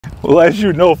Well, as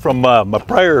you know from my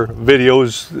prior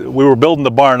videos, we were building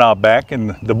the barn out back,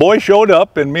 and the boy showed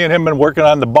up, and me and him been working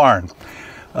on the barn.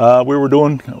 We were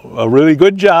doing a really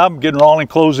good job getting all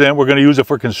enclosed in. We're going to use it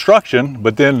for construction,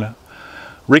 but then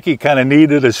Ricky kind of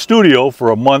needed a studio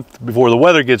for a month before the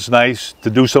weather gets nice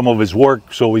to do some of his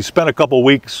work. So we spent a couple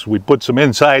weeks, we put some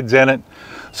insides in it,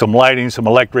 some lighting, some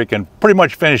electric, and pretty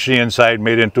much finished the inside,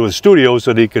 made it into a studio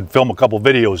so that he could film a couple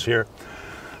videos here.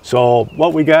 So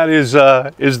what we got is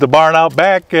the barn out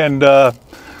back, and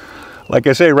like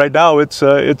I say, right now it's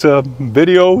a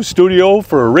video studio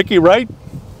for Ricky Wright,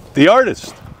 the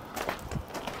artist.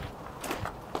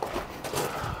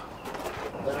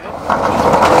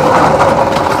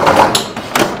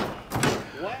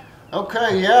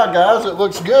 Okay, yeah, guys, it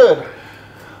looks good.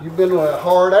 You've been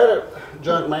hard at it,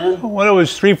 Junkman. Well, it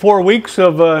was 3-4 weeks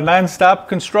of non-stop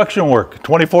construction work.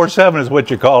 24/7 is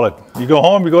what you call it. You go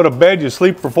home, you go to bed, you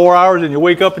sleep for 4 hours, and you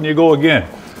wake up and you go again.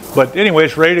 But anyway,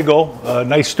 it's ready to go. A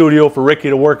nice studio for Ricky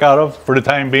to work out of for the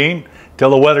time being, till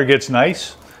the weather gets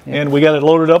nice. Yeah. And we got it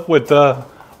loaded up with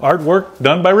artwork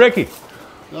done by Ricky.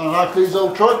 I like these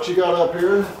old trucks you got up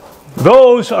here.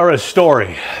 Those are a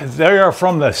story. They are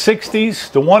from the 60s.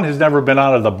 The one has never been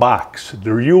out of the box.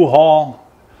 The U-Haul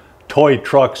toy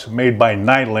trucks made by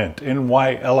Nylint,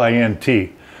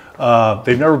 N-Y-L-I-N-T.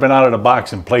 They've never been out of the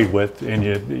box and played with, and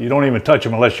you don't even touch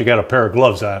them unless you got a pair of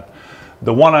gloves on.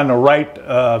 The one on the right,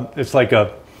 it's like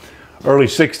a early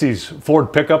 60s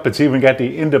Ford pickup. It's even got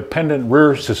the independent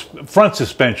front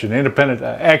suspension, independent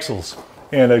axles,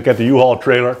 and it got the U-Haul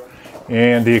trailer.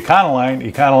 And the Econoline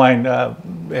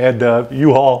had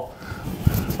U-Haul,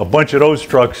 a bunch of those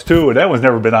trucks too, and that one's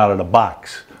never been out of the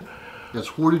box. Yes,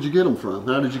 where did you get them from?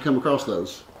 How did you come across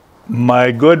those?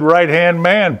 My good right-hand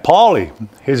man, Paulie.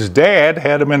 His dad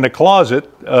had them in the closet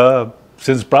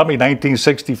since probably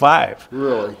 1965.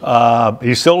 Really?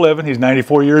 He's still living. He's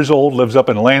 94 years old, lives up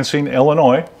in Lansing,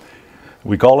 Illinois.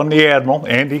 We call him the Admiral,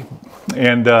 Andy.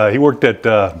 And he worked at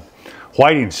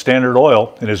Whiting Standard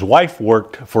Oil, and his wife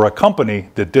worked for a company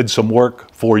that did some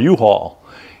work for U-Haul.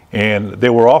 And they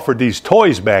were offered these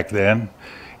toys back then.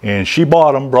 And she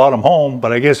bought them, brought them home,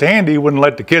 but I guess Andy wouldn't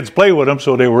let the kids play with them,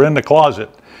 so they were in the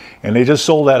closet. And they just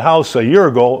sold that house a year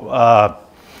ago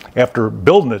after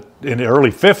building it in the early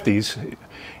 50s,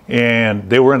 and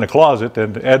they were in the closet,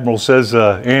 and Admiral says,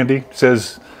 Andy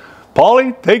says,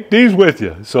 Paulie, take these with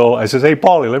you. So I says, hey,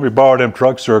 Paulie, let me borrow them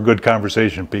trucks. They're a good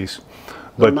conversation piece.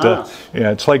 But nice. yeah,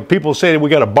 it's like people say we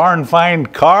got a barn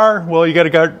find car. Well, you got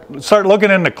to start looking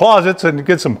in the closets and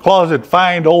get some closet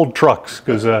find old trucks,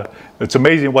 because it's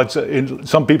amazing what's in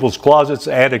some people's closets,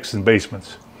 attics, and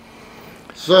basements.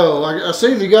 So I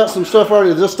see you got some stuff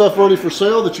already. Is this stuff ready for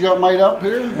sale that you got made up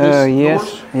here?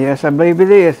 Yes, I believe it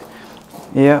is.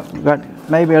 Yeah, got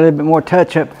maybe a little bit more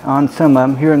touch up on some of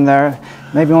them here and there.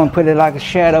 Maybe want to put it like a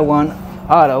shadow on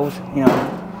autos, you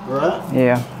know. Right.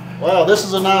 Yeah. Wow, this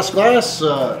is a nice glass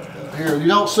here. You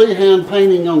don't see hand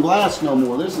painting on glass no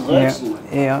more. This is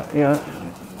excellent.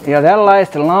 Yeah, that'll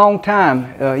last a long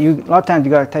time. A lot of times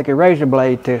you got to take a razor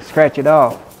blade to scratch it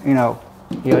off. You know,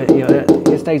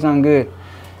 it stays on good.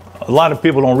 A lot of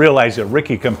people don't realize that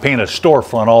Ricky can paint a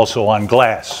storefront also on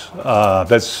glass.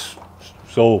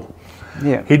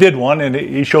 Yeah. He did one, and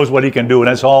he shows what he can do, and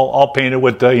that's all painted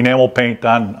with enamel paint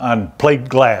on plate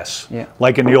glass. Yeah.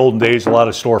 Like in the olden days, a lot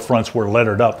of storefronts were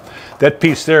lettered up. That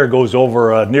piece there goes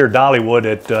over near Dollywood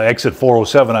at exit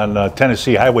 407 on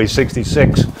Tennessee Highway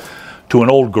 66 to an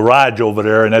old garage over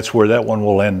there, and that's where that one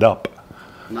will end up.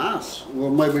 Nice. Well,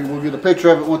 maybe we'll get a picture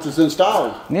of it once it's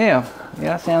installed. Yeah,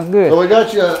 that sounds good. So we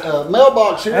got you a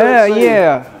mailbox here.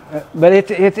 Yeah. But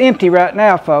it's empty right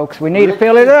now, folks. We need to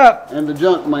fill it up. And the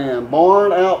Junkman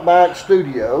Barn Outback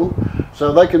Studio,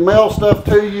 so they can mail stuff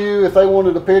to you if they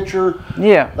wanted a picture.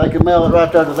 Yeah, they can mail it right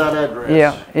there to that address.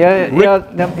 Yeah.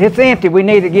 It's empty. We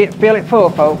need to fill it full,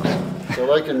 folks. So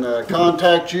they can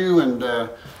contact you and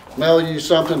mail you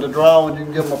something to draw, and you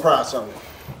can give them a price on it.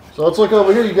 So let's look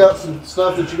over here. You got some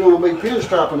stuff that you're going to be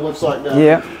pinstriping. Looks like down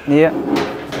there.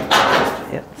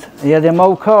 Yeah. Them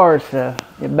old cars.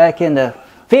 Back in the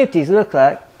 50s, look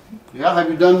like. Yeah, have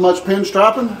you done much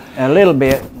pinstriping? A little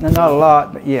bit, not a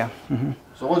lot, but yeah.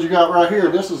 So what you got right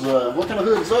here? This is what kind of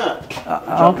hood is that?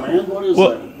 Junkman, what is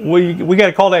that? We got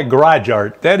to call that garage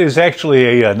art. That is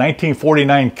actually a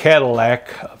 1949 Cadillac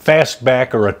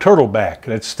fastback or a turtleback.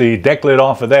 That's the deck lid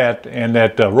off of that, and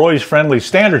that Roy's Friendly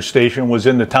Standard station was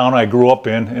in the town I grew up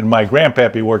in, and my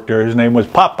grandpappy worked there. His name was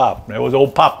Pop Pop. That was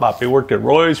old Pop Pop. He worked at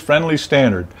Roy's Friendly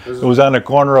Standard. It was on the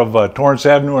corner of Torrance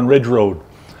Avenue and Ridge Road.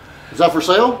 Is that for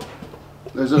sale?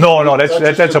 No,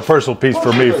 that's a personal piece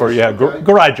for me,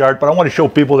 garage art. But I want to show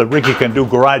people that Ricky can do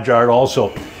garage art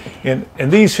also.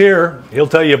 And these here, he'll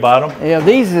tell you about them. Yeah,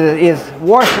 these is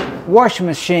washing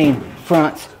machine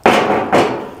fronts.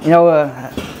 You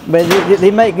know, but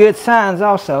they make good signs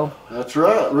also. That's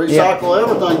right. Recycle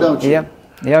everything, don't you? Yep.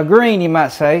 Yeah, green, you might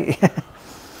say.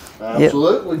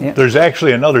 Absolutely. Yep. There's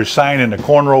actually another sign in the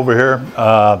corner over here.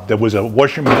 There was a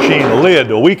washing machine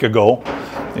lid a week ago,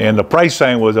 and the price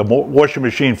sign was a washing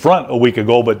machine front a week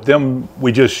ago, but them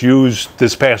we just used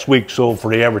this past week so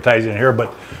for the advertising here.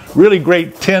 But really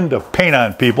great tin to paint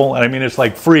on, people. And I mean, it's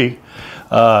like free.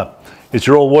 It's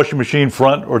your old washing machine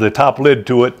front or the top lid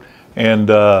to it, and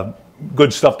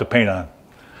good stuff to paint on.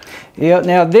 Yeah,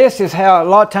 now this is how a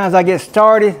lot of times I get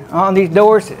started on these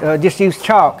doors. Just use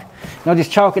chalk. You know,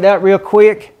 just chalk it out real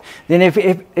quick. Then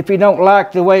if you don't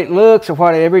like the way it looks or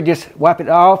whatever, just wipe it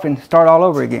off and start all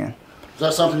over again. Is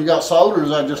that something you got sold, or is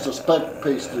that just a spec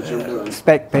piece that you're doing?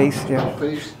 Spec piece, yeah.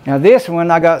 Piece? Now this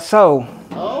one I got sold.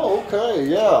 Oh, okay,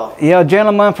 yeah. Yeah, a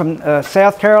gentleman from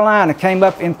South Carolina came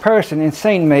up in person and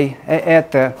seen me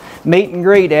at the meet and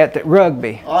greet at the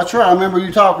rugby. Oh, that's right. I remember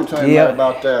you talking to him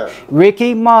about that.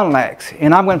 Ricky Monlax,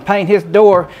 and I'm going to paint his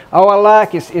door. All I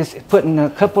like is putting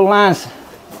a couple lines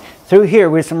through here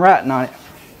with some writing on it.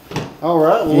 All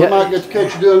right. Well, we might get to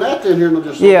catch you doing that then here in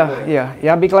just a little bit.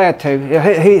 Yeah. I'd be glad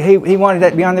to. He wanted that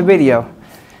to be on the video.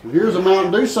 Here's a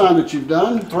Mountain Dew sign that you've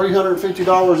done.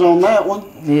 $350 on that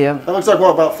one. Yeah. That looks like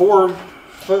what, about 4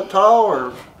 foot tall,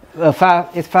 or?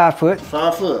 It's 5 foot.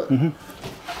 5 foot.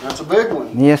 Mm-hmm. That's a big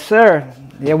one. Yes, sir.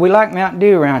 Yeah, we like Mountain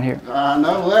Dew around here. I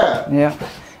know that. Yeah.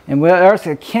 And well, there's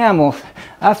a camel.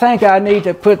 I think I need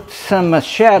to put some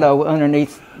shadow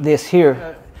underneath this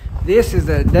here. This is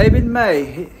David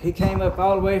May. He came up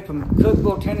all the way from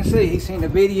Cookville, Tennessee. He seen a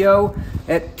video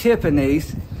at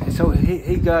Tiffany's, and so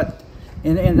he got,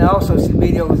 and also the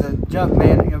video was a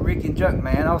Junkman, you know, Ricky and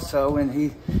Junkman also, and he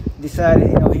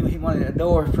decided, you know, he wanted a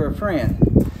door for a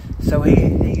friend, so he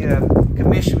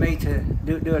commissioned me to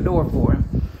do a door for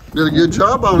him. Did a good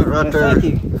job on it right there.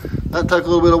 Thank you. That took a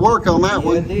little bit of work on that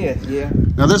one. It did, yeah.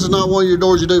 Now this is not one of your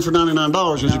doors you do for $99,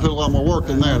 because you put a lot more work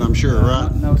in that, I'm sure, right?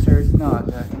 No, sir, it's not.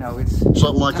 You know, it's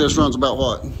something like this runs about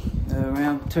what?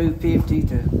 Around $250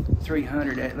 to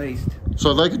 $300 at least.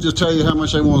 So they could just tell you how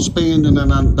much they want to spend, and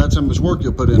then that's how much work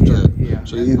you'll put into it. Yeah.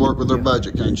 So you can work with their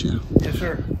budget, can't you? Yes,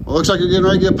 sir. Well, looks like you're getting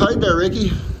ready to get paid there,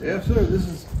 Ricky. Yes, sir. This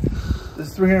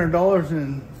is $300,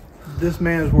 and this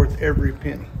man is worth every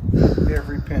penny.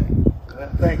 Every penny.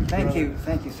 Thank you.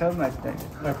 Thank you so much, David.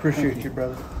 I appreciate you,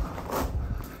 brother.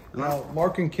 Now,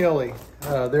 Mark and Kelly,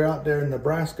 they're out there in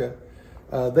Nebraska.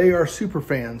 They are super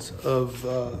fans of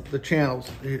the channels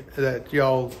that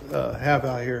y'all have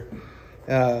out here.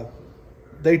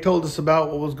 They told us about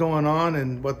what was going on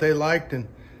and what they liked, and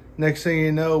next thing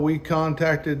you know, we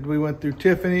went through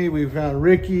Tiffany, we found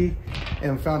Ricky,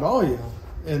 and found all you.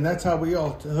 And that's how we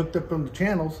all hooked up on the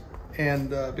channels,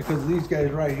 and because of these guys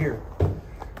right here.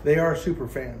 They are super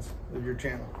fans of your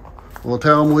channel. Well,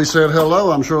 tell them we said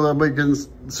hello. I'm sure they'll be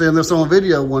seeing this on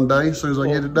video one day as soon as I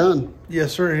get it done.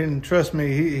 Yes, sir. And trust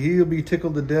me, he'll be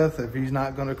tickled to death if he's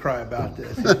not going to cry about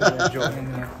this. He's going to enjoy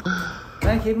it.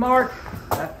 Thank you, Mark.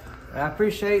 I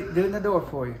appreciate doing the door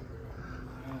for you.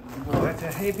 Boy, that's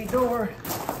a heavy door.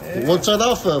 Well, what's that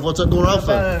off of? What's that door off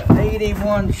of?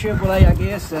 81 Chevrolet, I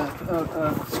guess,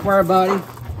 square body.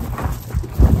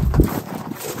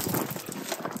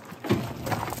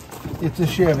 It's a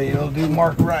Chevy. It'll do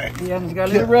Mark right. Yeah, and it's got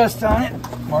a little rust on it.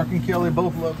 Mark and Kelly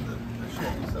both love the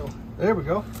Chevy. So there we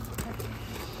go.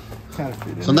 Kind of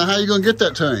fit in. So now how are you going to get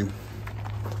that to him?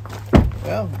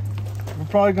 Well, we're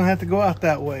probably going to have to go out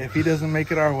that way if he doesn't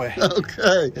make it our way.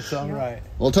 Okay. It's all right.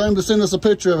 Well, tell him to send us a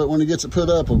picture of it when he gets it put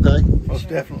up, okay? Most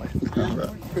definitely. All right.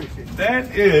 Appreciate it.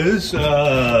 That is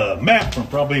a map from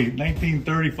probably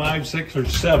 1935, 6 or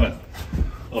 7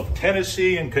 of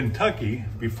Tennessee and Kentucky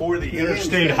before the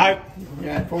interstate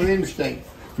Yeah, before the interstate.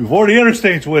 Before the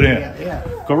interstates went in. Yeah.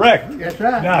 Correct. That's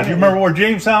right. Now, do you remember where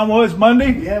Jamestown was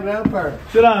Monday? Yeah, well,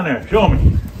 perfect. Sit down there. Show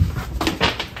me.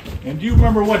 And do you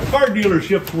remember what car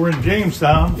dealerships were in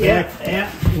Jamestown?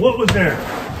 Yeah. What was there?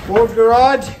 Ford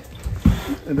Garage,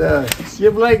 the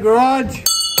Chevrolet Garage,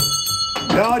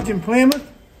 Dodge and Plymouth,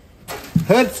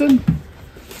 Hudson,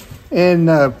 and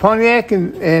Pontiac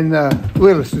and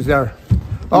Willis is there.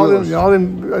 All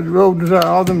them roads are,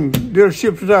 all them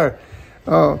dealerships are.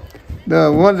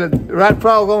 The one that right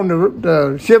frog on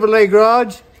the Chevrolet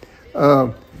Garage,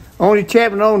 only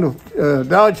Chapman on the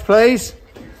Dodge Place,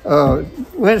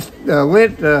 Went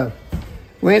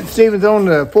Stevens on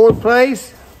the Ford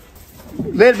Place,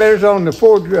 Ledbetter's on the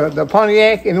Ford, the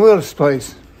Pontiac and Willis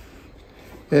Place,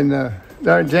 and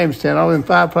there in Jamestown. All in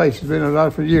 5 places, been a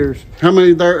lot for years. How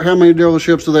many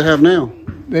dealerships do they have now?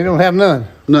 they don't have none.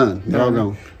 None. They're all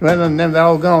gone. Rather than them, they're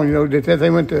all gone. You know, they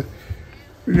went to,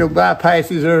 you know,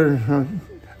 bypasses or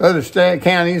other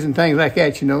counties and things like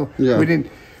that. You know, Yeah. we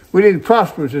didn't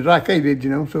prosper as like they did. You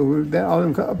know, so all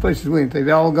them places went. They've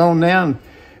all gone down.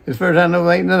 As far as I know,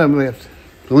 there ain't none of them left.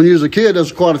 When you was a kid, there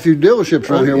was quite a few dealerships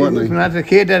around here, wasn't When there? I was a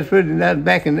kid, that was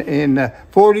back in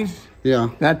 40s, Yeah.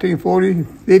 1940s,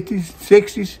 50s,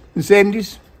 60s, and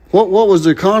 70s. What was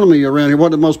the economy around here?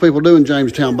 What did most people do in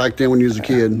Jamestown back then when you was a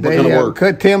kid? What kind of work?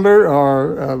 Cut timber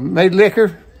or made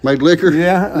liquor. Made liquor?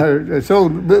 Yeah, or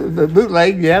sold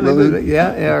bootleg. Yeah,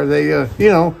 or they, you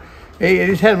know, they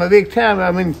just had them a big time.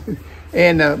 I mean,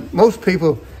 and most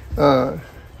people,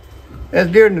 that's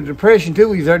during the Depression too.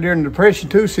 We was there during the Depression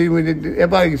too. See,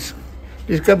 everybody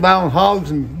just got by on hogs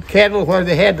and cattle where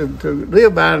they had to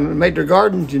live by and made their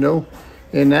gardens, you know,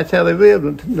 and that's how they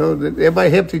lived. You know, that everybody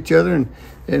helped each other and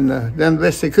done the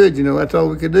best they could. You know, that's all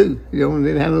we could do. You know, and they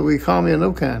didn't have no economy of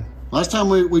no kind. Last time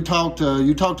we talked,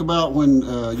 you talked about when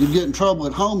you'd get in trouble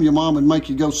at home, your mom would make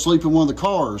you go sleep in one of the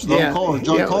cars, junk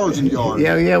cars in the yard.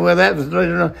 Yeah, well, that was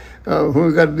later on, when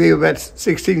we got to be about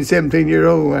 16, 17 years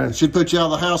old. She'd put you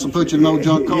out of the house and put you in no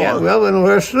junk car. Yeah, well, we didn't know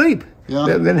where to sleep. Yeah.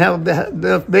 They didn't have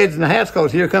enough beds in the house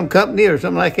because here come company or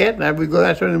something like that, and we'd go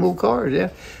out there and move cars, yeah.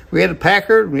 We had a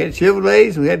Packard, we had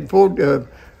Chevrolets, we had Ford,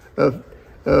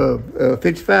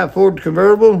 55 Ford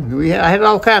convertible. I had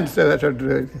all kinds of stuff.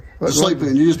 To sleep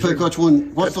in. You just pick which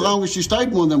one. What's the longest you stayed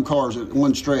in one of them cars at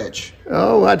one stretch?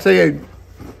 Oh, I'd say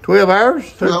 12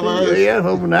 hours. 12 hours? Yeah,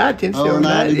 overnight.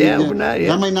 Overnight? Yeah, overnight,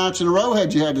 yeah. How many nights in a row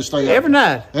had you had to stay up? Every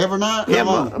night. Every night? Yeah, How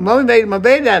long? Mommy made my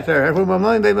bed out there. That's where my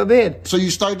mommy made my bed. So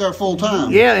you stayed there full time?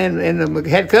 Yeah, and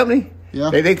had company. Yeah.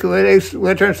 They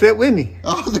went there and slept with me.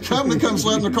 Oh, the company comes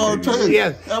slept in the car too?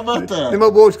 Yeah. How about that? Them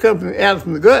old boys come out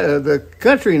from the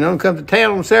country, you know, come to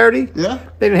town on Saturday. Yeah.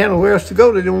 They didn't have nowhere else to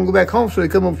go. They didn't want to go back home, so they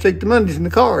come up and take the Mondays in the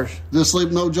cars. Just sleep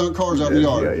no junk cars out in the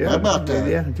yard. Yeah. How about that?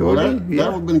 Yeah, Well, that Jordan, yeah.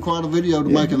 would have been quite a video to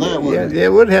make of that, wouldn't it? Yeah,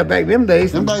 it would have back in them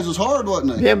days. Them days was hard,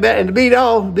 wasn't it? Yeah, and to beat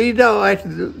all,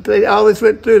 after all this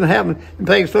went through and happened and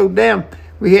things slowed down,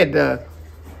 we had, I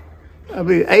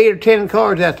believe, 8 or 10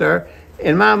 cars out there,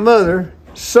 and my mother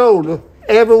sold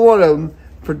every one of them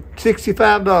for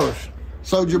 $65.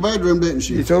 Sold your bedroom, didn't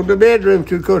she? She sold the bedroom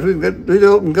too, of course, we'd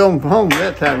open going home at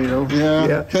that time, you know.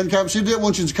 Yeah. Couldn't come. She didn't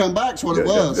want you to come back, is what it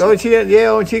was. Oh, she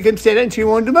couldn't say that, and she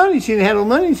wanted the money. She didn't have no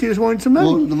money, she just wanted some money.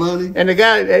 Wanted the money? And the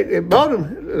guy that bought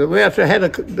them, we had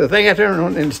the thing out there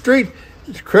in the street,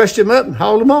 crushed them up and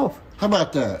hauled them off. How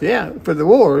about that? Yeah, for the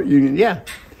war union, yeah.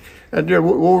 During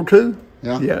World War II.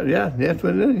 Yeah. Yeah, that's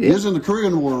what it is. It Yeah, was in the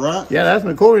Korean War, right? yeah, that's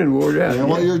an Korean War, yeah. Yeah,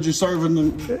 what year did you serve in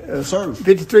the serve?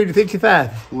 53 to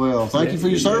 55. Well, thank you for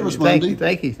your service, Thank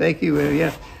Monday. you.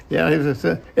 Yeah, it was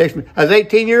excellent. I was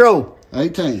 18-year-old.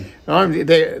 18.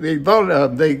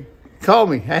 They called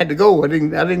me. I had to go. I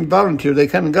didn't volunteer. They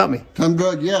come and got me. Come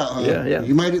good, yeah. Yeah.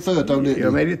 You made it through it, though, didn't you? Yeah,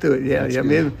 I made it through it. Yeah, That's yeah.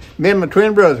 good. Me and my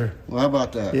twin brother. Well, how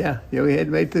about that? Yeah, we had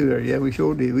made through there. Yeah, we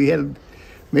sure did. We had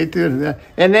made through it.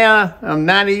 And now I'm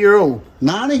 90-year-old.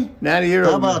 90?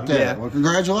 90-year-old. How about that? Yeah. Well,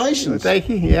 congratulations. Well, thank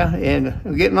you. Yeah, and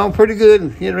I'm getting on pretty good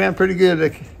and getting around pretty good. I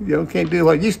can't do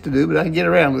what I used to do, but I can get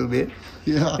around a little bit.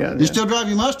 Yeah. You still drive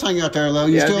your Mustang out there, though.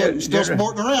 You're still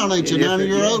sporting around, ain't you?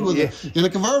 90-year-old in a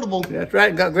convertible. That's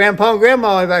right. Got Grandpa and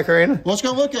Grandma back there, ain't it? Let's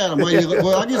go look at them.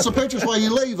 Well, I'll get some pictures while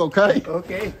you leave, okay?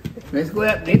 Okay. Let's go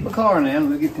out and eat my car now.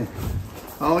 We'll get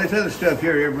all this other stuff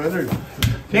here, brother.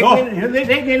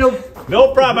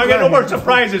 No problem. I got no more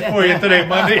surprises for you today,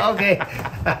 Monday. Okay.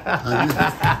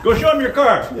 Go show them your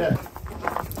car. Yeah.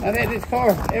 I've had this car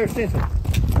ever since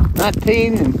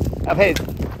 19, and I've had it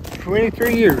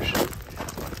 23 years.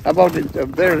 I bought it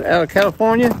there out of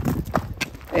California,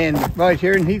 and right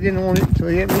here, and he didn't want it, so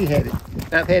he had it.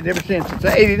 I've had it ever since. It's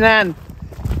an 89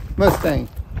 Mustang.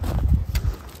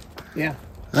 Yeah.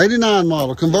 89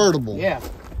 model, convertible. Yeah.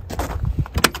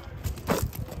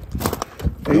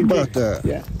 How about that?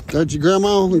 Yeah. That's your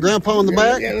grandma and grandpa in the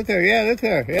back? Yeah, look there. Yeah, look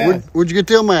there. Yeah. Where'd you get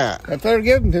them at? I thought he'd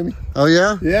give them to me. Oh,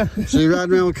 yeah? Yeah. So you're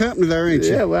riding around with company there, ain't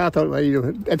you? Yeah, well, I thought, well, you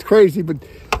know, that's crazy, but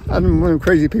I'm one of them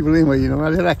crazy people anyway, you know. I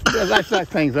like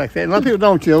things like that. A lot of people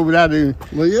don't, you know, but I do.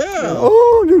 Well, yeah.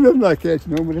 Oh, do nothing like that,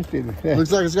 you know, but that's it. Yeah.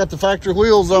 Looks like it's got the factory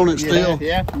wheels on it still.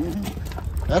 Yeah.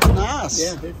 That's nice.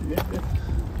 Yeah,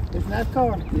 it's a nice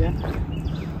car. Yeah.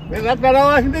 Well, that's about all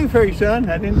I can do for you, son.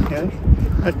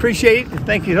 I appreciate it.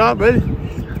 Thank you a lot, brother.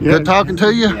 Good talking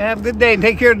to you. Yeah, have a good day, and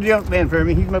take care of the Junkman for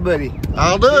me. He's my buddy.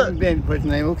 I'll do it. Ben, put his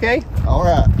name, okay? All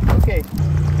right. Okay.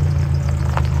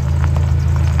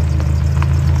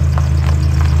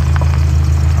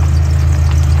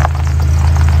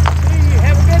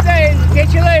 Have a good day.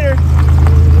 Catch you later.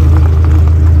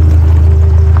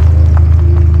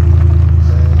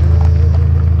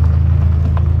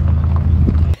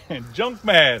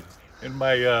 Junkman and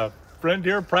my friend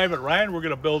here, Private Ryan. We're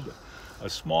going to build a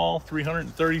small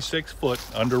 336-foot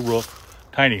under roof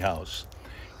tiny house.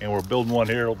 And we're building one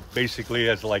here basically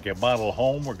as like a model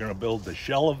home. We're going to build the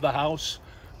shell of the house,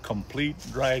 complete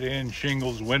dried in,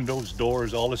 shingles, windows,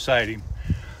 doors, all the siding,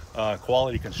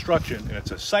 quality construction. And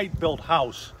it's a site-built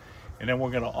house. And then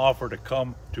we're going to offer to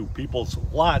come to people's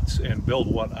lots and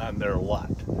build one on their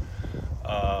lot.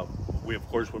 We of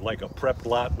course would like a prepped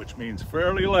lot, which means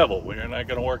fairly level. We're not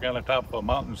going to work on the top of a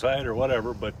mountainside or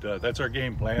whatever, but that's our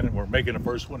game plan, and we're making the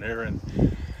first one here.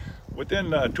 And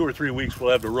within 2 or 3 weeks,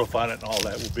 we'll have the roof on it and all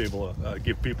that. We'll be able to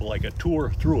give people like a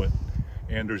tour through it.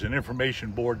 And there's an information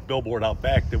board, billboard out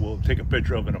back that we'll take a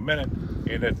picture of in a minute,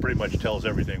 and that pretty much tells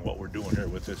everything what we're doing here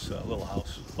with this little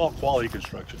house. All quality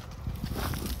construction.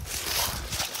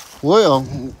 Well,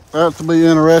 that'll be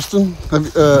interesting.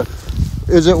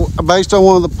 Is it based on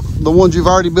one of the ones you've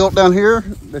already built down here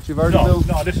that you've already built?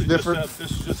 No, this is different.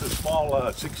 This is just a small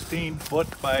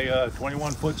 16-foot by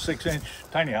 21-foot 6-inch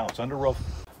tiny house under roof.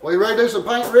 Well, you ready to do some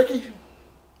paint, Ricky?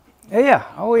 Yeah,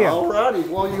 oh yeah. All righty.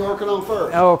 What are you working on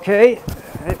first? Okay,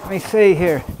 let me see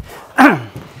here.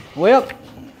 Well,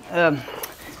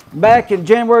 back in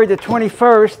January the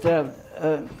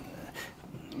 21st,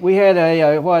 we had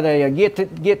a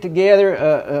get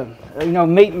together,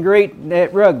 meet and greet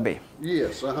at Rugby.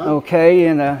 Yes. Uh-huh. Okay,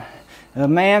 and a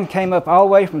man came up all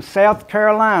the way from South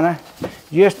Carolina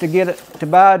just to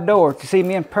buy a door, to see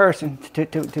me in person, to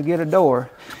get a door.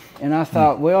 And I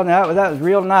thought, well, now that was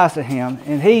real nice of him.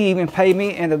 And he even paid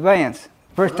me in advance.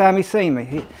 First time he seen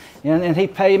me, and he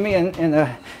paid me,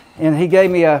 and he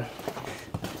gave me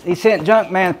he sent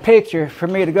Junkman a picture for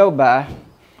me to go by.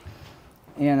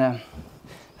 And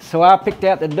so I picked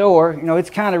out the door.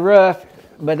 It's kind of rough,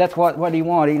 but that's what he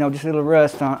wanted. Just a little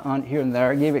rust on here and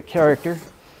there. Give it character.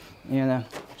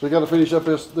 So you got to finish up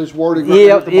this wording right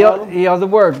here at the bottom? Yeah, the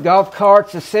words. Golf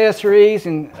carts, accessories,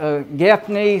 and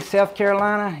Gaffney, South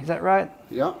Carolina. Is that right?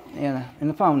 Yeah. And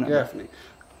the phone number. Gaffney.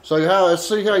 So let's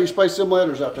see how you space them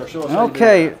letters out there. Show us.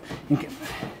 Okay.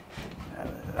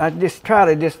 I just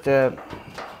try to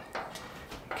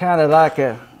kind of like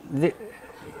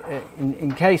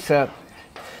in case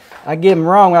I get them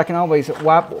wrong, I can always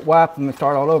wipe them and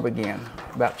start all over again.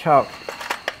 About chalk.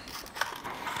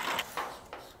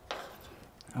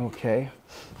 Okay.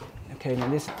 Now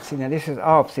this is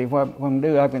off. See what I'm gonna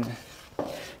do? I can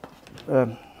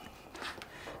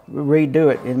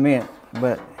redo it in a minute.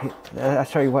 But I'll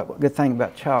show you what good thing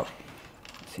about chalk.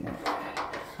 See,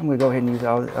 I'm gonna go ahead and use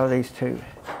all these too.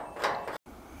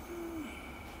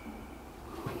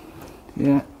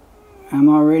 Yeah, I'm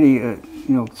already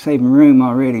saving room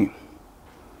already.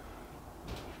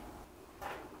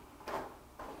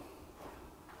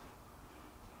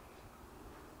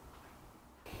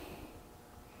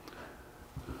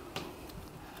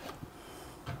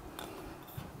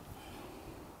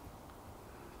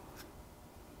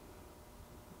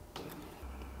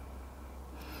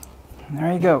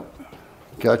 There you go.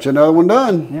 Got you another one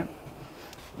done. Yep.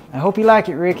 I hope you like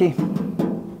it, Ricky.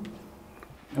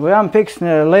 Well, I'm fixing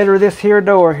to letter this here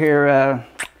door here.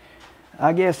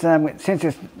 I guess since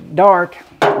it's dark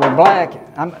or black,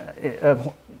 I'm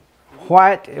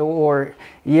white or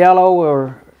yellow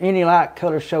or any light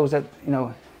color shows up,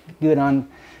 good on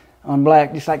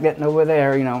black, just like that over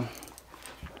there,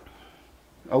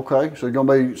 Okay, so it's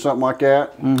gonna be something like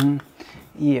that. Mm-hmm.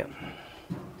 Yeah.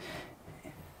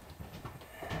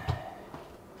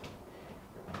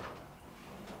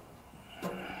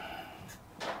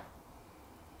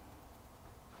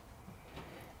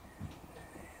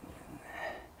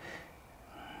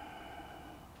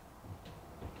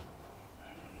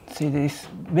 See, these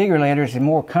bigger letters are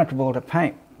more comfortable to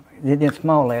paint than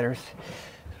small letters.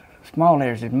 Small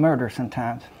letters is murder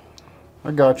sometimes.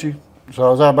 I got you.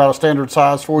 So is that about a standard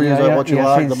size for you? Is that what you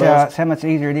like the best? How much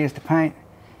easier it is to paint.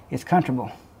 It's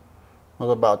comfortable. Was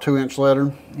it about 2-inch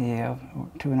letter? Yeah,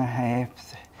 2.5.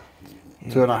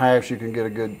 2.5, you can get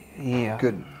a good. Yeah.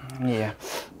 Good. Yeah.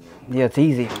 Yeah, it's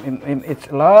easy. It's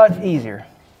a lot easier.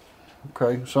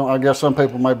 Okay, so I guess some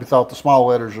people maybe thought the small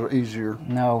letters are easier.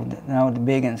 No, the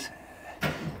big ones.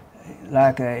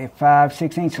 Like a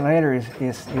 5-6-inch letter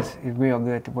is real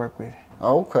good to work with.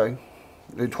 Oh, okay.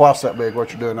 They're twice that big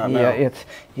what you're doing right now.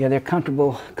 Yeah, they're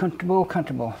comfortable.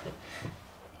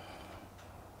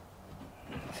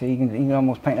 So you can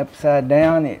almost paint upside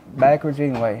down, backwards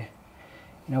anyway.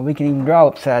 We can even draw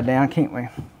upside down, can't we?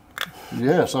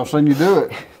 Yes, I've seen you do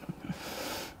it.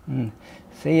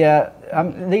 See,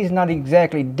 these are not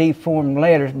exactly deformed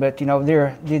letters, but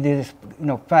they're just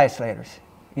fast letters.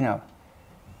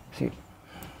 See,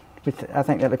 I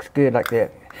think that looks good like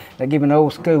that. They give an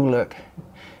old school look.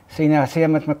 See now, see how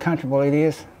much more comfortable it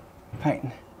is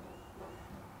painting.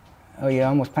 Oh yeah, I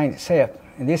almost painted itself.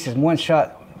 And this is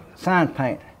one-shot sign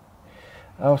paint.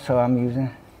 Also I'm using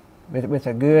with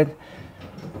a good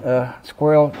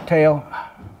squirrel tail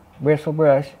bristle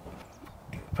brush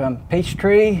from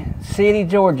Peachtree City,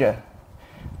 Georgia.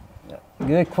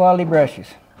 Good quality brushes.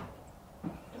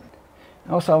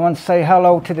 Also, I want to say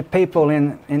hello to the people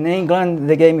in England.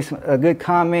 They gave me some good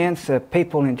comments.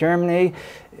 People in Germany,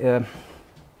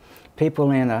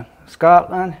 people in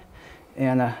Scotland,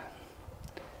 and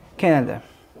Canada.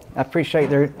 I appreciate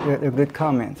their good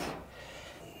comments.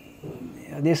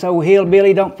 This old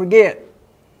hillbilly don't forget.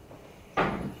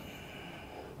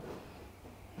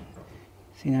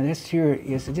 See now, this here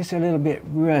is just a little bit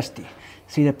rusty.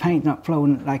 See, the paint not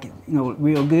flowing like it, you know,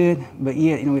 real good, but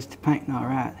yet, you know, it's the painting all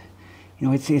right. You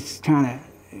know, it's trying to,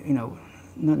 you know,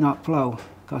 not flow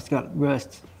because it's got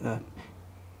rust.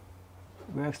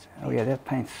 Rust. Oh yeah, that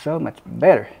paint's so much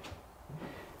better.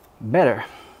 Better.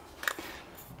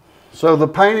 So the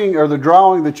painting or the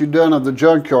drawing that you done of the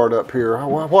junkyard up here,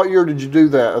 what year did you do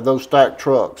that, of those stacked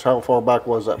trucks? How far back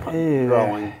was that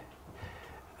drawing?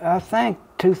 I think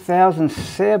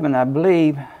 2007, I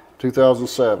believe.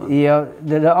 2007. Yeah,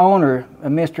 the owner,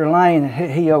 Mr. Lane,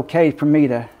 he okayed for me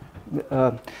to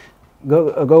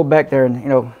go back there and, you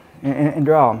know, and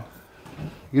draw them.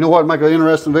 You know what would make an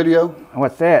interesting video?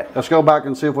 What's that? Let's go back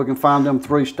and see if we can find them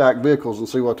 3 stacked vehicles and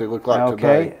see what they look like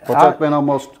today. What's that been,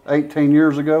 almost 18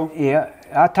 years ago? Yeah,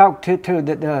 I talked to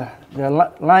the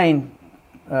Lane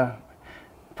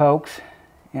folks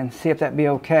and see if that'd be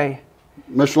okay.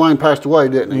 Mr. Lane passed away,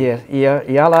 didn't he? Yeah,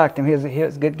 I liked him. He was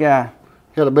a good guy.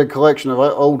 He had a big collection of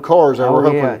old cars that we're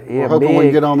hoping we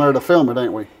can get on there to film it,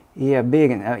 ain't we? Yeah,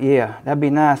 big, and yeah, that'd be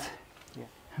nice.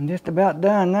 I'm just about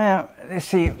done now. Let's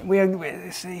see.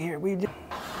 Let's see here.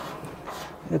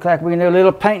 Look like we can do a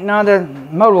little painting on the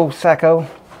motorcycle.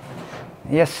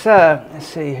 Yes, sir. Let's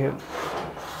see here.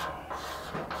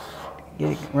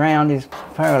 Get it round is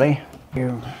fairly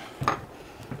here.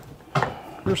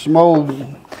 There's some old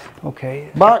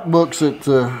bike books that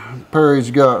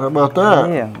Perry's got. How about that?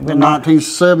 Yeah. The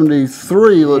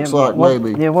 1973 looks like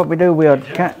maybe. Yeah, what we do, we'll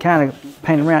kind of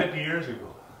paint around. 50 years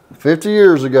ago. 50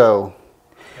 years ago.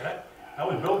 I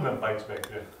was building them bikes back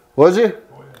then. Was you?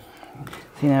 Oh, yeah.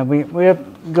 See now, we'll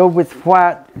go with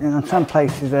white in some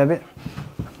places of it.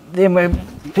 Then we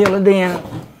fill it in.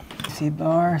 See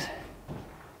bars.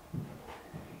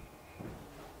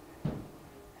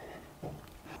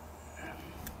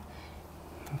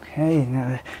 Okay,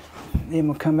 now then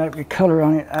we'll come back with color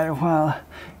on it after a while.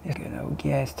 Just an old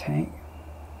gas tank,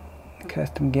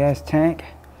 custom gas tank.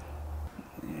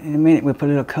 In a minute we'll put a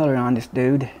little color on this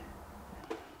dude.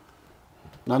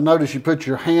 Now notice you put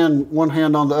your hand, one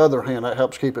hand on the other hand. That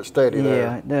helps keep it steady there.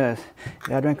 Yeah, it does.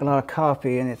 Yeah, I drink a lot of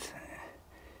coffee and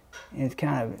it's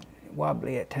kind of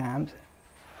wobbly at times.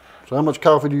 So how much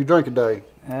coffee do you drink a day?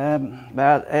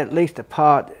 About at least a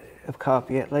pot of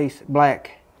coffee, at least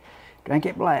black. Drink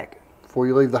it black. Before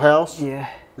you leave the house? Yeah.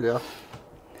 Yeah.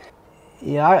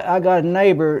 Yeah, I got a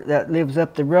neighbor that lives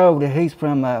up the road. He's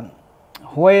from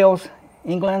Wales,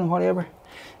 England, whatever.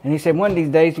 And he said, one of these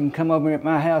days you can come over at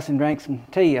my house and drink some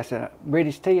tea. I said,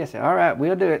 British tea? I said, all right,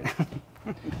 we'll do it.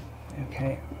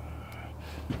 Okay.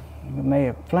 We made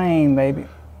a flame, maybe.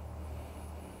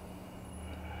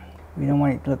 We don't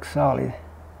want it to look solid.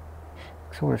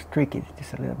 Sort of streaky,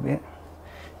 just a little bit.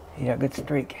 Yeah, good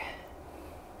streak.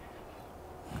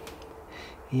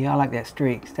 Yeah, I like that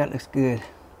streak. That looks good.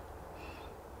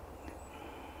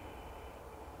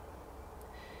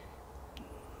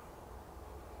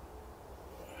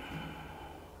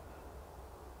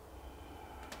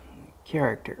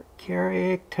 Character.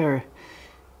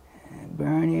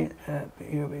 Burn it up.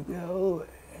 Here we go.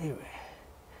 Anyway.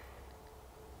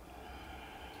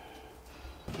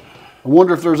 I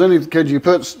wonder if there's any, could you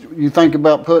think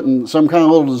about putting some kind of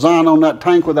little design on that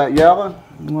tank with that yellow?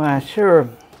 Why, sure.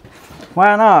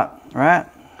 Why not, right?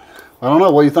 I don't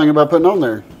know. What do you think about putting on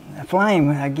there? A flame,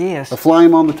 I guess. A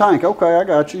flame on the tank. Okay, I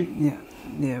got you.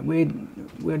 Yeah,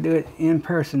 we'll do it in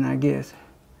person, I guess.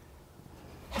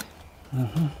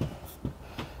 Mm-hmm.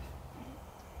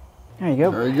 There you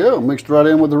go. There you go. Mixed right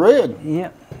in with the red.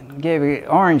 Yep. Gave it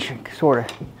orange, sort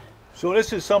of. So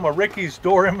this is some of Ricky's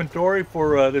door inventory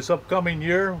for this upcoming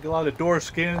year. A lot of door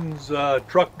skins,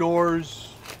 truck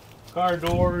doors, car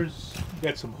doors.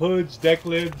 Got some hoods, deck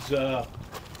lids,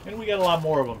 and we got a lot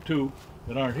more of them too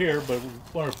that aren't here, but we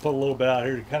want to put a little bit out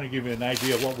here to kind of give you an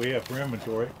idea of what we have for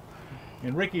inventory.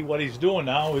 And Ricky, what he's doing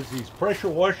now is he's pressure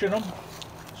washing them,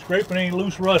 scraping any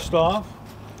loose rust off,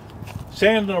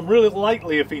 sanding them really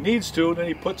lightly if he needs to, and then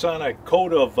he puts on a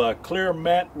coat of clear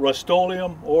matte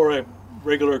Rust-Oleum or a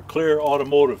regular clear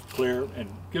automotive clear and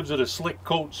gives it a slick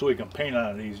coat so he can paint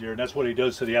on it easier, and that's what he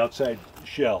does to the outside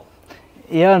shell.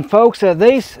 Yeah, and folks, a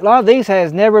lot of these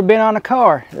has never been on a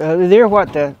car. They're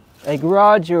what a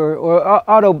garage or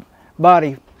auto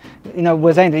body, you know,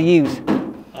 was aimed to use.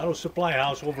 Auto supply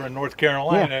house over in North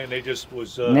Carolina, yeah. And they just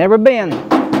was never been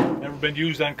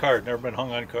used on cars, never been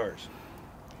hung on cars.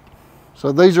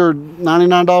 So these are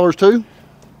 $99 too?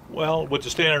 Well, with the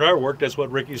standard artwork, that's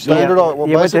what Ricky said. Standard art, well,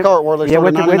 basic artwork, they start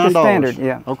at $99. With the standard,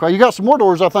 yeah. Okay, you got some more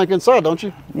doors, I think, inside, don't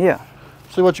you? Yeah.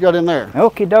 See what you got in there.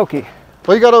 Okie dokie.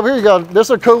 What you got over here? You got this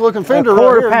is a cool looking fender right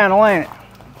here. Quarter panel, ain't it?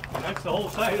 And that's the whole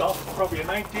side off probably a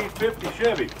 1950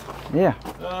 Chevy.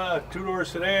 Yeah. Two-door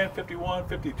sedan, 51,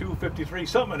 52, 53,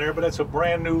 something in there, but that's a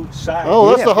brand new side. Oh,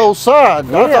 that's the whole side.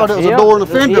 I thought it was a door and a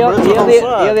fender, but it's the whole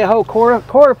side. Yeah, the whole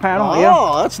quarter panel.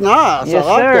 Oh, that's nice. Yes, I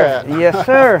like sir. that. Yes,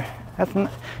 sir.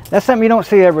 That's something you don't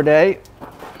see every day.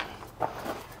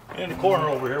 In the corner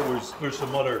over here, there's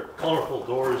some other colorful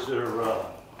doors that are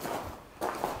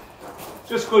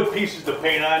just good pieces to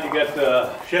paint on. You got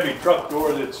the Chevy truck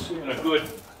door that's in a good,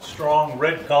 strong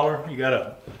red color. You got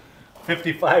a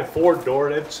 55 Ford door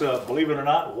that's, believe it or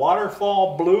not,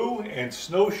 waterfall blue and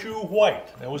snowshoe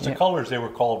white. That was the colors they were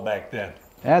called back then.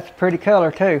 That's a pretty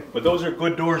color too. But those are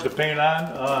good doors to paint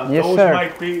on. Yes, those sir.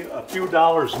 might be a few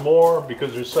dollars more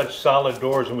because they're such solid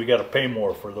doors and we got to pay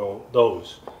more for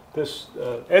those. This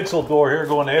Edsel door here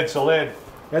going to Edsel Ed,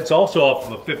 that's also off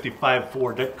of a 55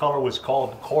 Ford. That color was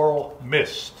called Coral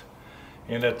Mist,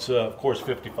 and that's of course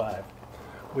 55.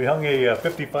 We hung a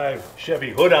 55 Chevy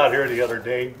hood out here the other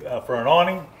day for an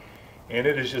awning, and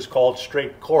it is just called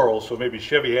straight coral. So maybe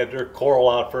Chevy had their coral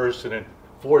out first, and then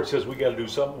Ford says we got to do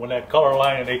something with that color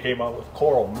line, and they came out with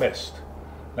Coral Mist,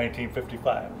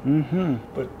 1955. Mm-hmm.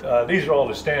 But these are all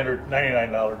the standard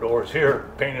 $99 doors here,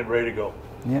 painted, ready to go.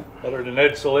 Yeah. Other than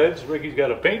Edsel Eds, Ricky's got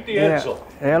to paint the Edsel.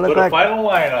 Yeah, put a final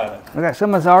line on it. Look like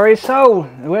someone's already sold.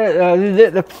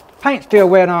 The paint's still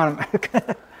wet on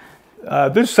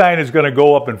them. This sign is going to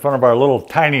go up in front of our little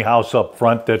tiny house up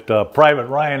front that Private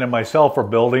Ryan and myself are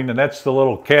building, and that's the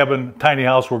little cabin tiny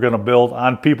house we're going to build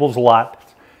on people's lot.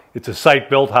 It's a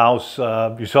site-built house.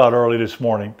 You saw it early this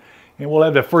morning. And we'll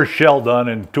have the first shell done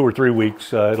in 2 or 3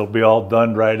 weeks. It'll be all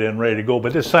done, right in, ready to go.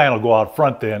 But this sign will go out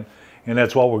front then, and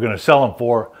that's what we're going to sell them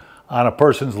for on a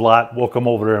person's lot. We'll come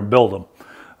over there and build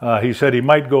them. He said he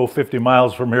might go 50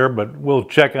 miles from here, but we'll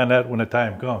check on that when the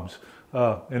time comes.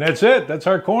 And that's it. That's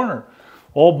our corner.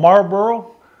 Old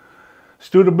Marlboro,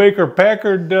 Studebaker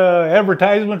Packard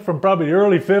advertisement from probably the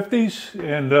early 50s.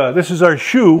 And this is our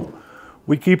shoe.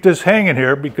 We keep this hanging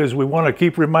here because we want to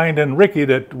keep reminding Ricky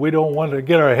that we don't want to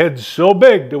get our heads so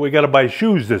big that we got to buy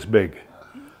shoes this big.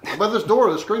 But this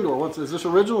door, the screen door, is this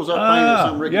original or is that painted?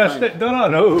 Something Ricky painted?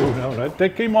 No.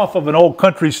 That came off of an old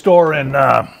country store in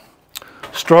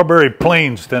Strawberry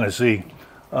Plains, Tennessee.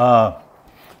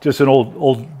 Just an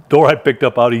old door I picked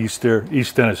up out east there,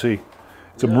 East Tennessee.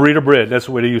 It's a Marita bread. That's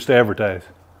the way they used to advertise.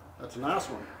 That's a nice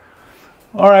one.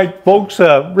 All right, folks,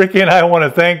 Ricky and I want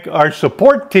to thank our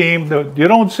support team that you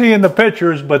don't see in the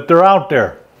pictures, but they're out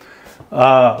there.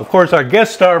 Of course, our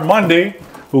guest star Monday,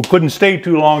 who couldn't stay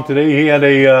too long today, he had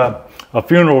a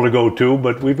funeral to go to,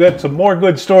 but we've got some more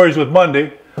good stories with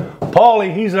Monday.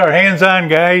 Paulie, he's our hands-on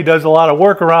guy. He does a lot of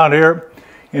work around here,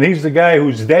 and he's the guy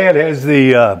whose dad has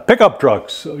the pickup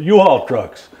trucks, U-Haul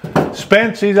trucks.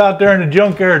 Spence, he's out there in the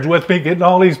junkyards with me getting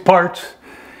all these parts.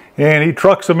 And he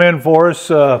trucks them in for us,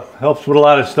 helps with a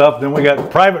lot of stuff. Then we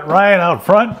got Private Ryan out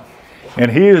front,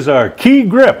 and he is our key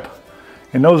grip.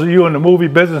 And those of you in the movie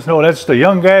business know that's the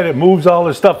young guy that moves all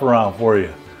this stuff around for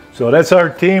you. So that's our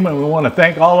team, and we want to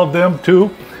thank all of them too.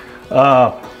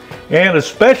 And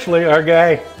especially our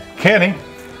guy, Kenny,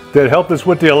 that helped us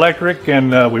with the electric.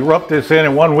 And we roughed this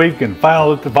in 1 week and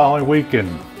filed it the following week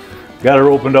and got her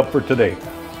opened up for today.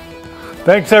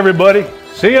 Thanks, everybody.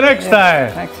 See you next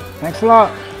time. Thanks a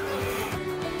lot.